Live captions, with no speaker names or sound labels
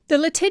The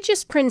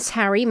litigious Prince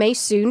Harry may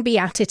soon be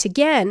at it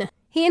again.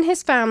 He and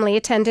his family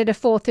attended a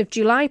 4th of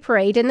July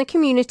parade in the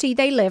community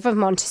they live of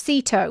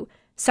Montecito.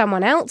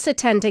 Someone else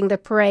attending the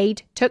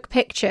parade took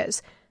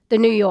pictures. The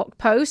New York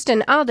Post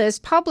and others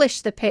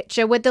published the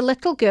picture with the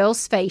little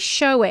girl's face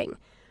showing.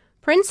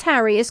 Prince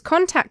Harry has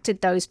contacted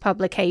those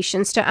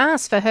publications to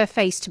ask for her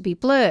face to be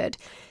blurred.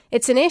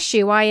 It's an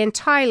issue I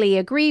entirely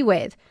agree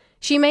with.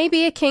 She may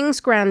be a king's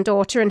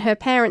granddaughter and her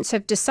parents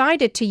have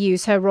decided to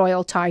use her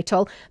royal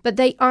title, but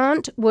they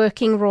aren't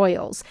working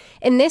royals.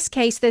 In this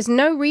case, there's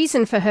no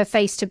reason for her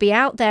face to be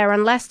out there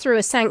unless through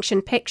a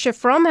sanctioned picture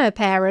from her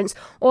parents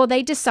or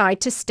they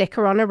decide to stick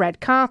her on a red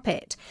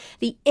carpet.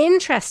 The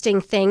interesting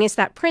thing is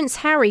that Prince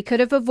Harry could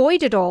have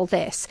avoided all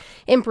this.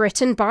 In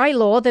Britain, by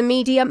law, the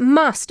media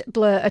must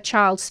blur a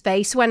child's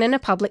face when in a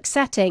public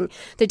setting.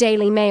 The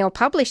Daily Mail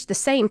published the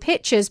same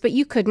pictures, but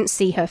you couldn't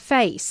see her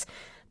face.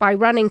 By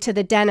running to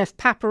the den of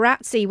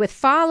paparazzi with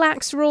far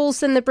lax rules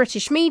than the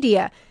British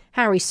media,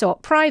 Harry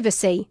sought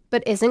privacy,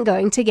 but isn't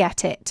going to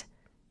get it.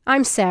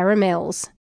 I'm Sarah Mills.